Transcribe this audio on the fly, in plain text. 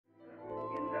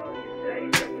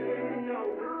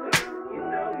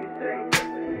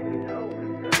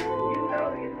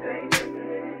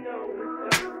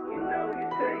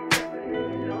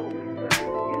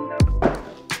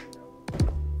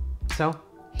So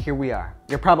here we are.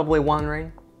 You're probably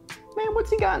wondering, man, what's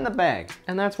he got in the bag?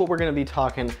 And that's what we're gonna be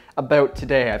talking about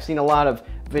today. I've seen a lot of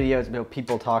videos about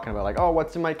people talking about like, oh,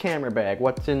 what's in my camera bag?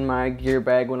 What's in my gear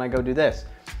bag when I go do this?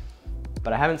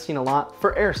 But I haven't seen a lot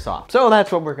for airsoft. So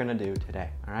that's what we're gonna do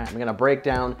today, all right? I'm gonna break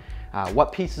down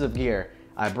what pieces of gear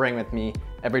I bring with me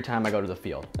every time I go to the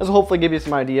field. This will hopefully give you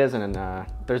some ideas, and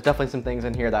there's definitely some things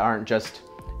in here that aren't just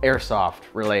airsoft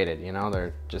related, you know?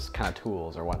 They're just kind of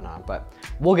tools or whatnot, but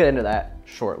we'll get into that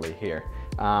shortly here.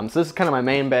 So this is kind of my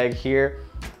main bag here.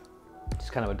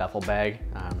 Just kind of a duffel bag.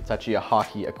 It's actually a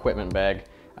hockey equipment bag,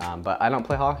 but I don't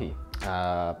play hockey.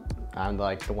 I'm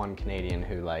like the one Canadian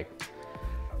who I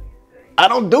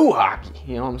don't do hockey,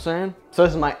 you know what I'm saying? So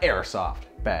this is my airsoft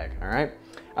bag, all right?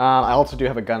 I also do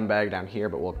have a gun bag down here,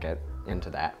 but we'll get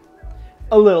into that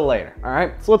a little later, all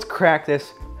right? So let's crack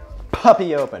this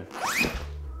puppy open.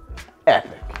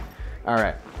 Epic. All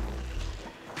right.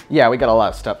 Yeah, we got a lot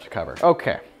of stuff to cover.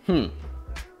 Okay,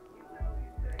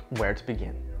 where to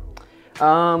begin?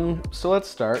 So let's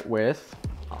start with,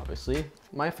 obviously,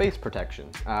 my face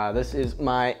protection. This is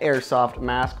my airsoft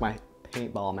mask, my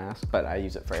paintball mask, but I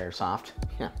use it for airsoft.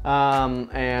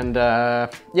 Yeah.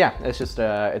 Yeah, it's just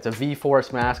it's a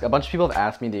V-Force mask. A bunch of people have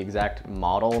asked me the exact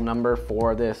model number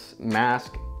for this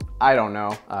mask. I don't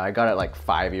know. I got it like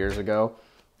 5 years ago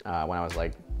when I was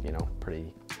like, you know,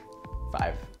 pretty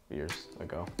 5 years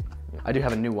ago. I do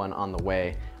have a new one on the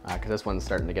way because this one's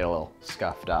starting to get a little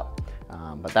scuffed up.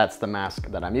 But that's the mask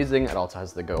that I'm using. It also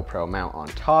has the GoPro mount on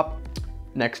top.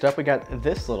 Next up, we got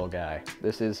this little guy.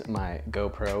 This is my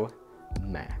GoPro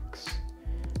Max,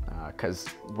 because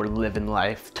we're living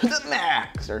life to the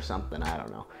max or something, I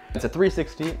don't know. It's a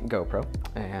 360 GoPro,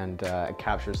 and it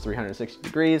captures 360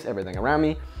 degrees, everything around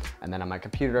me, and then on my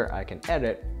computer I can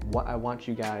edit what I want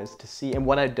you guys to see and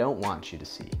what I don't want you to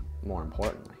see, more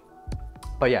importantly.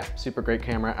 But yeah, super great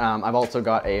camera. I've also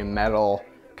got a metal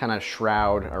kind of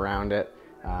shroud around it,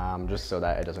 just so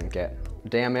that it doesn't get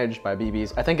damaged by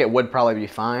BBs. I think it would probably be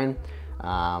fine,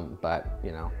 but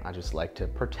you know, I just like to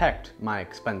protect my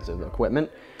expensive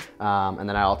equipment. And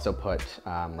then I also put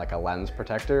like a lens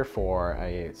protector for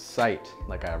a sight,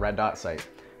 like a red dot sight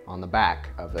on the back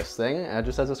of this thing,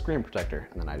 just as a screen protector.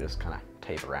 And then I just kind of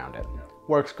tape around it.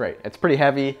 Works great. It's pretty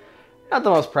heavy, not the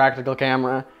most practical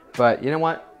camera, but you know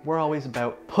what? We're always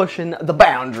about pushing the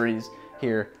boundaries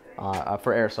here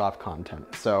for airsoft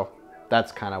content. So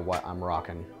that's kind of what I'm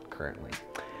rocking currently.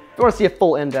 If you want to see a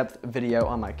full in-depth video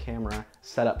on my camera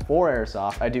setup for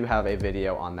airsoft, I do have a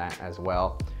video on that as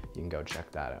well. You can go check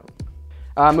that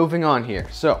out. Moving on here.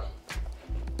 So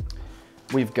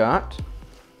we've got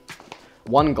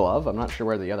one glove. I'm not sure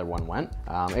where the other one went.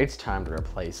 It's time to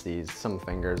replace these. Some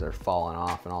fingers are falling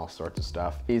off and all sorts of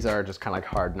stuff. These are just kind of like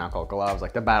hard knuckle gloves,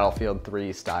 like the Battlefield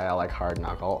 3 style, like hard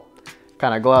knuckle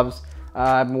kind of gloves.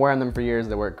 I've been wearing them for years.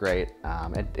 They work great.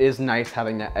 It is nice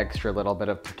having that extra little bit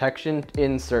of protection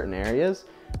in certain areas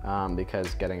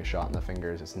because getting a shot in the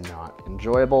fingers is not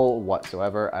enjoyable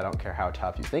whatsoever. I don't care how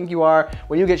tough you think you are.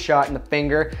 When you get shot in the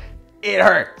finger, it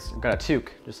hurts. I've got a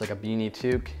toque, just like a beanie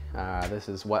toque. This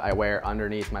is what I wear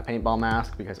underneath my paintball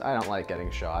mask because I don't like getting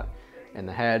shot in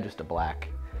the head. Just a black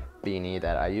beanie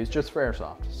that I use just for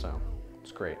airsoft, so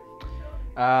it's great.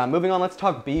 Moving on, let's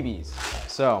talk BBs.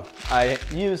 So I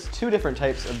use two different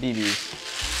types of BBs.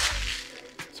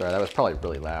 Sorry, that was probably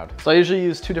really loud. So I usually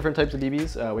use two different types of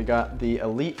BBs. We got the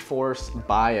Elite Force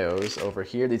Bios over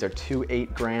here. These are two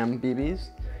 8-gram BBs,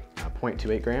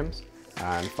 0.28 grams,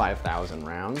 and 5,000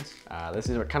 rounds. This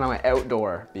is kind of my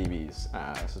outdoor BBs.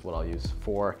 This is what I'll use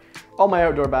for all my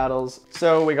outdoor battles.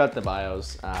 So we got the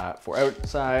Bios for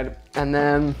outside, and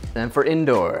then for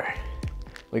indoor,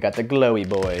 we got the glowy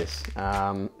boys.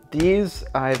 These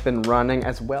I've been running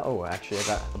as well. Oh, actually, I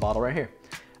got the bottle right here,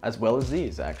 as well as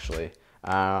these actually.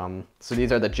 So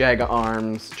these are the Jaga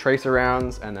Arms tracer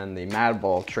rounds, and then the Mad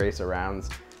Bull tracer rounds.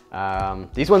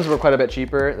 These ones were quite a bit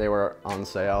cheaper. They were on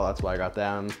sale, that's why I got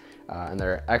them. And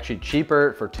they're actually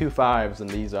cheaper for 2.5s than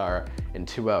these are in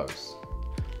 2.0s.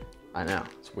 I know,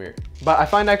 it's weird. But I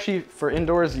find actually for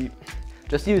indoors, you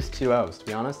just use 2.0s, to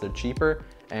be honest. They're cheaper,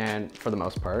 and for the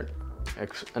most part,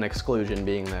 an exclusion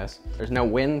being this. There's no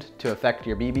wind to affect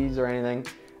your BBs or anything.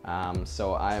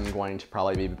 So I'm going to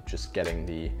probably be just getting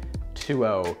the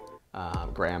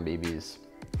 2.0 gram BBs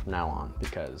from now on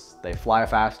because they fly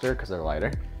faster because they're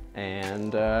lighter,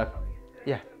 and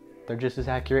yeah, they're just as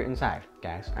accurate inside,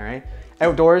 guys, all right?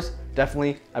 Outdoors,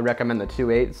 definitely, I recommend the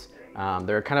 2.8s.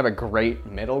 They're kind of a great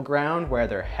middle ground where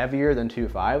they're heavier than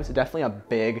 2.5s. Definitely a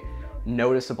big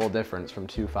noticeable difference from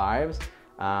 2.5s,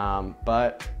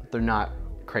 but they're not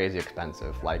crazy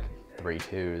expensive, like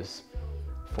 3.2s,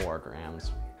 4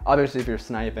 grams. Obviously, if you're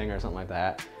sniping or something like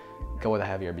that, go with a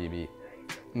heavier BB.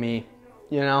 Me,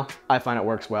 you know, I find it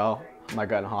works well. My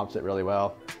gun hops it really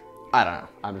well. I don't know,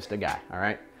 I'm just a guy, all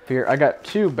right? Here, I got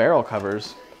 2 barrel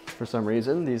covers for some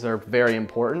reason. These are very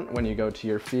important when you go to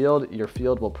your field. Your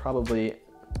field will probably,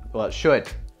 well, it should,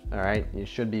 all right? You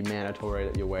should be mandatory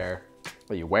that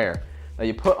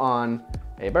you put on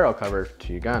a barrel cover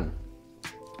to your gun.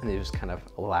 And they just kind of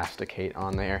elasticate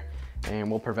on there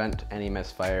and will prevent any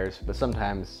misfires. But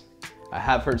sometimes I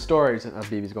have heard stories of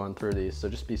BBs going through these, so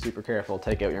just be super careful,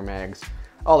 take out your mags,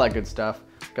 all that good stuff.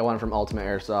 Got one from Ultimate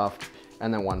Airsoft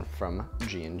and then one from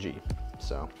G&G.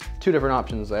 So 2 different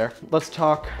options there. Let's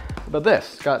talk about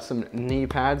this. Got some knee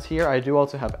pads here. I do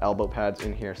also have elbow pads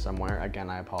in here somewhere. Again,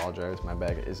 I apologize, my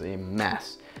bag is a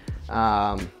mess.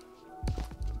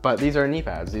 But these are knee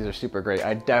pads. These are super great.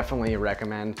 I definitely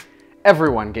recommend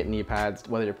everyone get knee pads,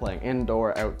 whether you're playing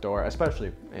indoor, outdoor,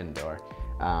 especially indoor.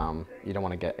 You don't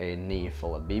want to get a knee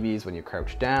full of BBs when you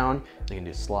crouch down. You can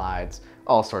do slides,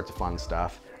 all sorts of fun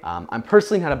stuff. I'm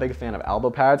personally not a big fan of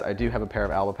elbow pads. I do have a pair of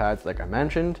elbow pads like I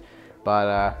mentioned,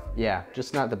 but yeah,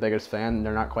 just not the biggest fan.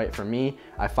 They're not quite for me.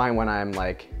 I find when I'm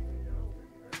like,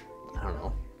 I don't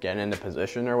know, getting into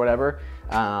position or whatever,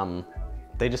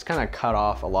 they just kind of cut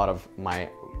off a lot of my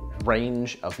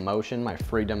range of motion, my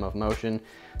freedom of motion.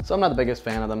 So I'm not the biggest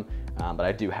fan of them, but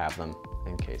I do have them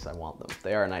in case I want them.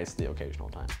 They are nice the occasional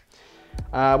time.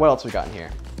 What else we got in here?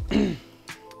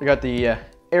 We got the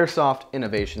Airsoft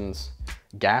Innovations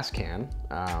gas can.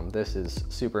 This is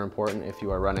super important if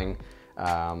you are running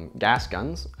gas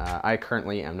guns. I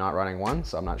currently am not running one,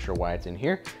 so I'm not sure why it's in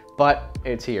here, but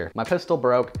it's here. My pistol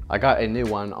broke. I got a new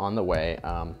one on the way,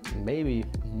 maybe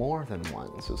more than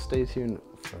one, so stay tuned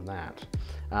for that.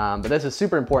 But this is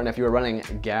super important if you are running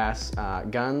gas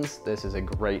guns. This is a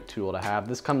great tool to have.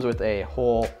 This comes with a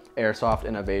whole Airsoft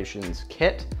Innovations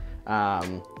kit.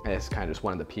 It's kind of just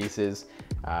one of the pieces.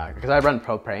 Because I run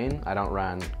propane, I don't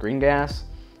run green gas.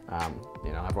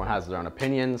 You know, everyone has their own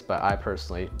opinions, but I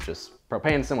personally just,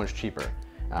 propane's so much cheaper.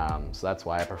 So that's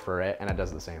why I prefer it, and it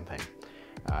does the same thing.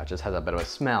 It just has a bit of a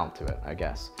smell to it, I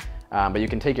guess. But you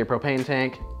can take your propane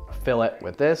tank, fill it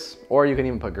with this, or you can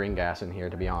even put green gas in here,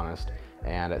 to be honest.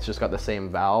 And it's just got the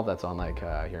same valve that's on like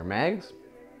your mags.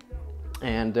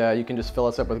 And you can just fill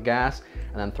this up with gas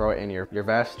and then throw it in your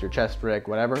vest, your chest rig,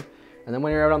 whatever. And then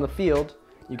when you're out on the field,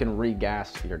 you can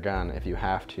re-gas your gun if you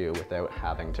have to without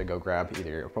having to go grab either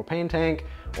your propane tank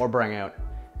or bring out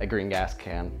a green gas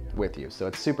can with you. So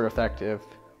it's super effective.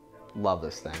 Love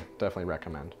this thing, definitely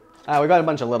recommend. We got a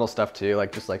bunch of little stuff too,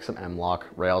 like just like some M-LOK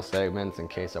rail segments in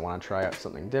case I want to try out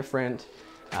something different.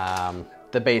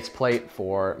 The base plate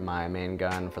for my main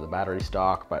gun for the battery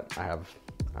stock, but I have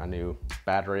a new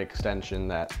battery extension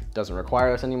that doesn't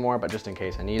require this anymore, but just in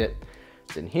case I need it,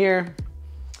 it's in here.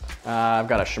 I've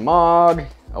got a shemagh,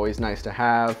 always nice to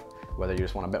have, whether you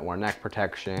just want a bit more neck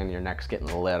protection, your neck's getting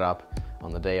lit up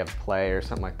on the day of play or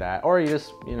something like that, or you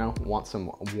just, you know, want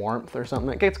some warmth or something.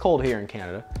 It gets cold here in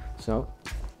Canada, so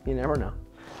you never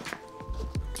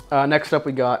know. Next up,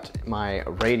 we got my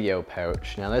radio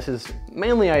pouch. Now this is,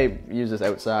 mainly I use this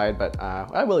outside, but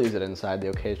I will use it inside the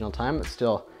occasional time. It's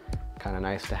still kind of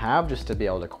nice to have just to be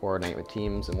able to coordinate with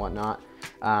teams and whatnot.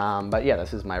 But yeah,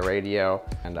 this is my radio,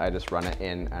 and I just run it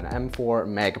in an M4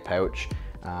 mag pouch.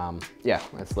 Yeah,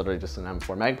 it's literally just an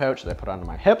M4 mag pouch that I put onto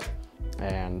my hip,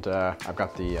 and I've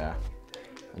got the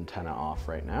antenna off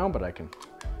right now, but I can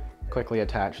quickly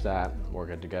attach that. We're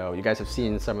good to go. You guys have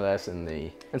seen some of this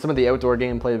in some of the outdoor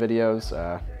gameplay videos.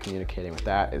 Communicating with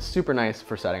that is super nice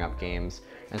for setting up games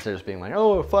instead of just being like,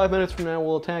 oh, 5 minutes from now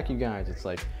we'll attack you guys. It's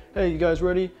like, hey, you guys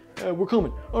ready? We're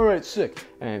coming. All right, sick.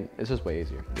 And it's just way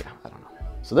easier. Yeah, I don't know.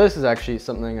 So this is actually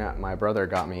something that my brother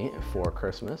got me for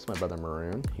Christmas. My brother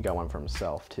Maroon. He got one for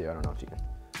himself too. I don't know if you can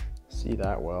see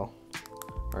that well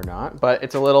or not, but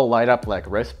it's a little light up like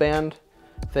wristband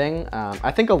thing.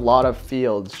 I think a lot of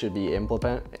fields should be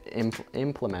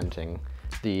implementing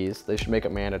these. They should make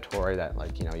it mandatory that,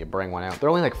 like, you know, you bring one out. They're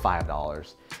only like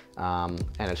 $5,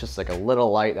 and it's just like a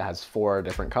little light that has 4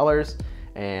 different colors,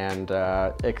 and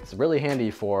it's really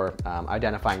handy for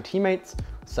identifying teammates,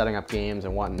 setting up games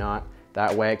and whatnot.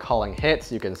 That way, calling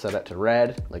hits, you can set it to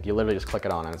red. Like, you literally just click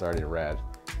it on and it's already red.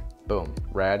 Boom,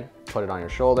 red, put it on your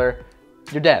shoulder.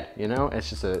 You're dead, you know? It's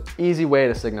just an easy way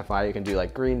to signify. You can do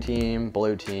like green team,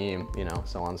 blue team, you know,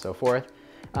 so on and so forth.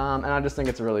 And I just think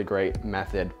it's a really great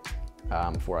method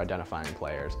for identifying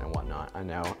players and whatnot. I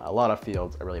know a lot of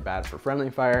fields are really bad for friendly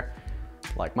fire,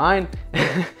 like mine,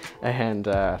 and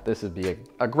this would be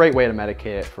a great way to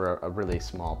medicate it for a really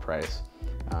small price.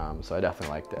 So I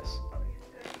definitely like this.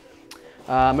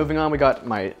 Moving on, we got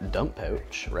my dump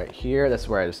pouch right here. This is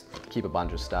where I just keep a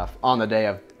bunch of stuff. On the day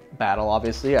of battle,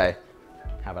 obviously, I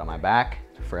have it on my back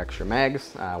for extra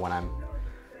mags. When I'm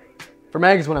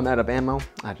out of ammo,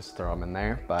 I just throw them in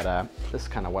there. But this is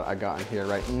kind of what I got in here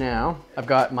right now. I've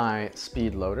got my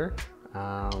speed loader,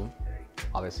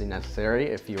 obviously necessary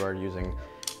if you are using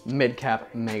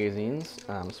mid-cap magazines.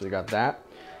 So we got that.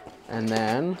 And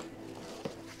then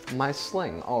my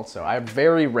sling also. I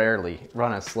very rarely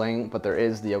run a sling, but there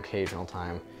is the occasional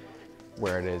time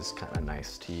where it is kind of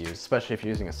nice to use, especially if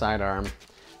you're using a sidearm.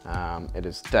 It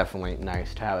is definitely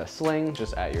nice to have a sling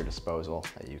just at your disposal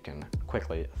that you can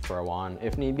quickly throw on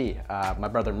if need be. My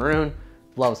brother Maroon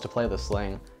loves to play the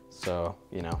sling, so,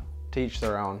 you know, to each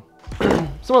their own.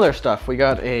 Some other stuff, we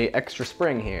got a extra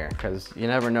spring here because you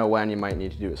never know when you might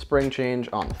need to do a spring change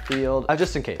on the field.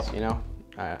 Just in case, you know.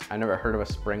 I never heard of a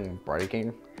spring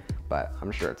breaking, but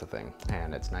I'm sure it's a thing,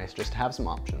 and it's nice just to have some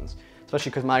options,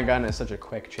 especially because my gun is such a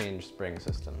quick change spring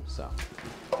system, so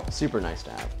super nice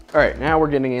to have. All right, now we're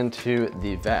getting into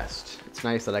the vest. It's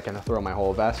nice that I can throw my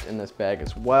whole vest in this bag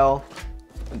as well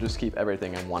and just keep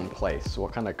everything in one place. So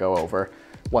we'll kind of go over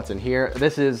what's in here.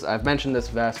 I've mentioned this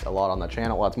vest a lot on the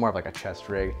channel. Well, it's more of like a chest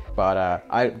rig, but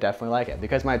I definitely like it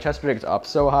because my chest rig's up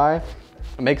so high.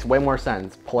 It makes way more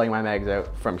sense pulling my mags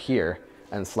out from here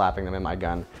and slapping them in my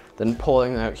gun than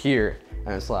pulling them out here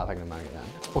and slapping them in my gun.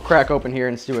 We'll crack open here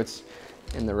and see what's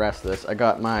in the rest of this. I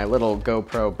got my little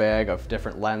GoPro bag of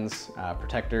different lens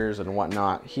protectors and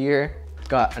whatnot here.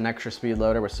 Got an extra speed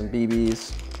loader with some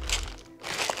BBs.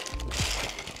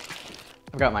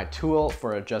 I've got my tool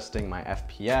for adjusting my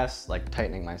FPS, like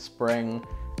tightening my spring,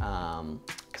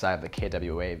 because I have the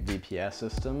KWA VPS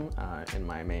system in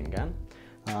my main gun.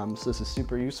 So this is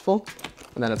super useful.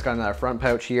 And then it's got another front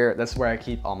pouch here. That's where I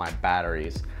keep all my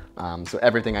batteries. So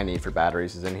everything I need for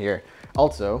batteries is in here.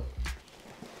 Also,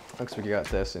 looks like you got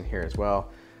this in here as well.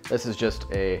 This is just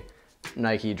a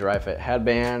Nike Dry Fit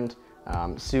headband.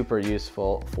 Super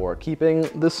useful for keeping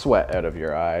the sweat out of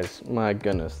your eyes. My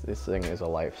goodness, this thing is a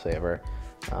lifesaver.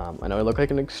 I know I look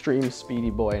like an extreme speedy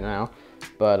boy now,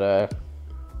 but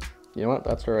you know what,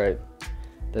 that's all right.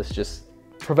 This just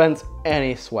prevents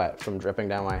any sweat from dripping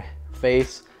down my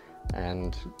face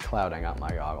and clouding up my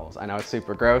goggles. I know it's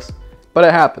super gross, but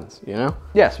it happens, you know?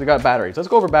 Yes, we got batteries. Let's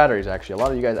go over batteries, actually. A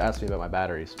lot of you guys asked me about my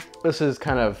batteries. This is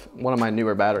kind of one of my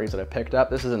newer batteries that I picked up.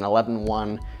 This is an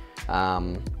 11-1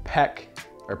 PEQ,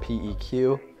 or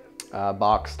PEQ,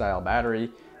 box style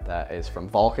battery that is from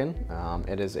Vulcan.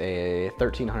 It is a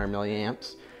 1300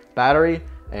 milliamps battery,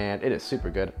 and it is super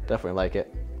good. Definitely like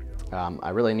it. I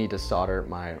really need to solder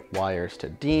my wires to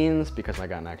Dean's because my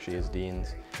gun actually is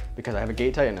Dean's because I have a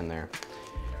gate tighten in there.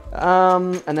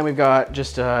 And then we've got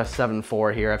just a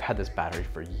 7.4 here. I've had this battery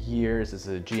for years. This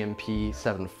is a GMP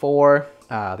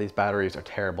 7.4. These batteries are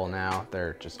terrible now.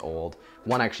 They're just old.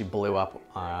 One actually blew up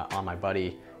on my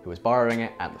buddy who was borrowing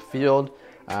it at the field.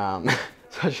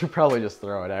 So I should probably just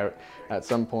throw it out at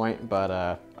some point,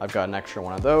 but I've got an extra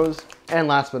one of those. And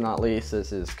last but not least,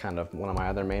 this is kind of one of my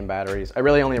other main batteries. I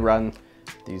really only run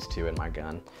these two in my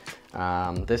gun.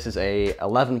 This is a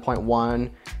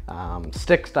 11.1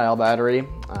 stick style battery,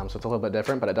 so it's a little bit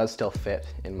different, but it does still fit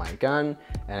in my gun,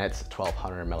 and it's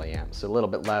 1200 milliamps, so a little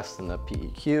bit less than the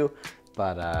PEQ,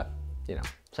 but you know,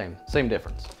 same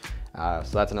difference.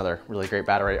 So that's another really great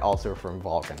battery, also from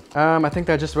Vulcan. I think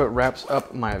that just about wraps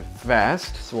up my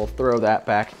vest, so we'll throw that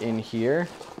back in here,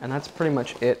 and that's pretty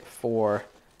much it for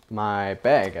my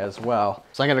bag as well.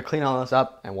 So I'm gonna clean all this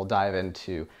up, and we'll dive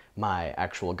into my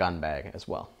actual gun bag as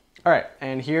well. All right,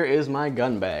 and here is my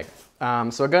gun bag.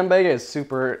 So a gun bag is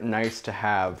super nice to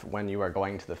have when you are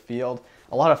going to the field.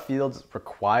 A lot of fields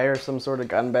require some sort of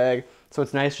gun bag, so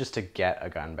it's nice just to get a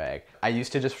gun bag. I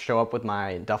used to just show up with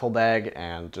my duffel bag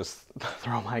and just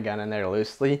throw my gun in there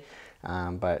loosely,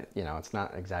 but you know, it's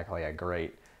not exactly a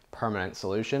great permanent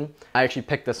solution. I actually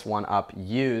picked this one up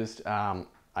used.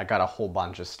 I got a whole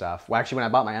bunch of stuff. Well, actually, when I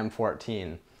bought my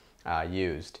M14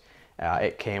 used,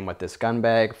 it came with this gun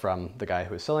bag from the guy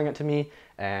who was selling it to me,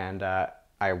 and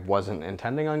I wasn't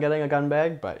intending on getting a gun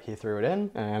bag, but he threw it in,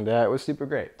 and it was super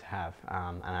great to have.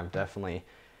 And I'm definitely,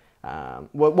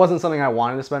 well, it wasn't something I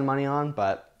wanted to spend money on,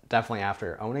 but definitely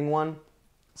after owning one,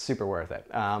 super worth it.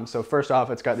 So first off,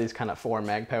 it's got these kind of 4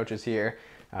 mag pouches here.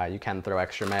 You can throw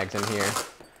extra mags in here.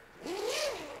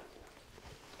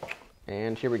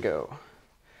 And here we go.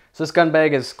 So this gun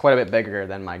bag is quite a bit bigger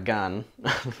than my gun.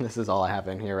 This is all I have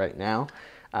in here right now.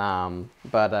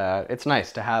 But it's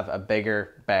nice to have a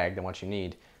bigger bag than what you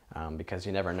need because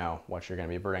you never know what you're going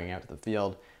to be bringing out to the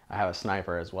field. I have a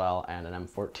sniper as well and an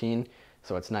M14,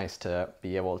 so it's nice to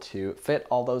be able to fit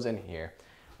all those in here.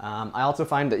 I also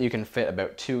find that you can fit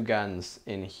about 2 guns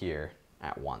in here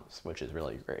at once, which is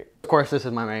really great. Of course, this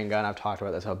is my main gun. I've talked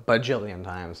about this a bajillion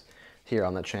times here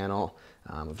on the channel.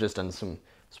 I've just done some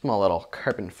small little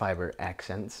carbon fiber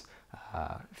accents.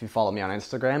 If you follow me on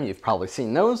Instagram, you've probably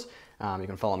seen those. You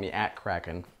can follow me at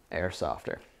Kraken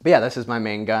Airsofter. But yeah, this is my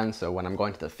main gun, so when I'm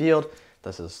going to the field,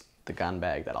 this is the gun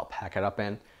bag that I'll pack it up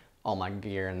in. All my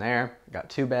gear in there. Got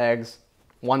 2 bags,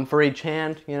 1 for each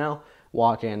hand, you know,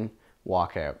 walk in,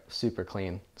 walk out. Super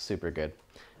clean, super good.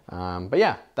 But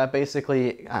yeah, that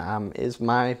basically is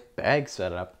my bag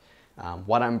setup,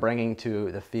 what I'm bringing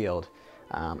to the field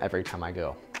every time I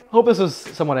go. Hope this was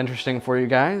somewhat interesting for you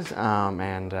guys,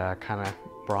 and kind of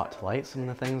brought to light some of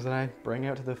the things that I bring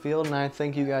out to the field, and I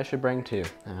think you guys should bring too.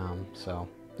 So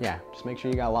yeah, just make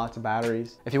sure you got lots of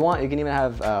batteries. If you want, you can even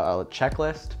have a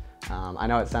checklist. I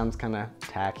know it sounds kind of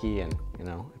tacky, and you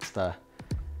know, I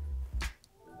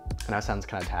know it sounds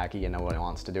kind of tacky and nobody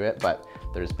wants to do it, but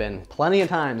there's been plenty of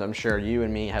times, I'm sure you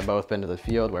and me have both been to the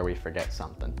field where we forget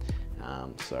something.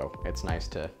 So it's nice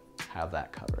to have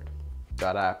that covered.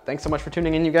 But thanks so much for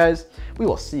tuning in, you guys. We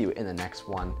will see you in the next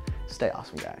one. Stay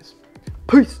awesome, guys.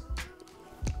 Peace.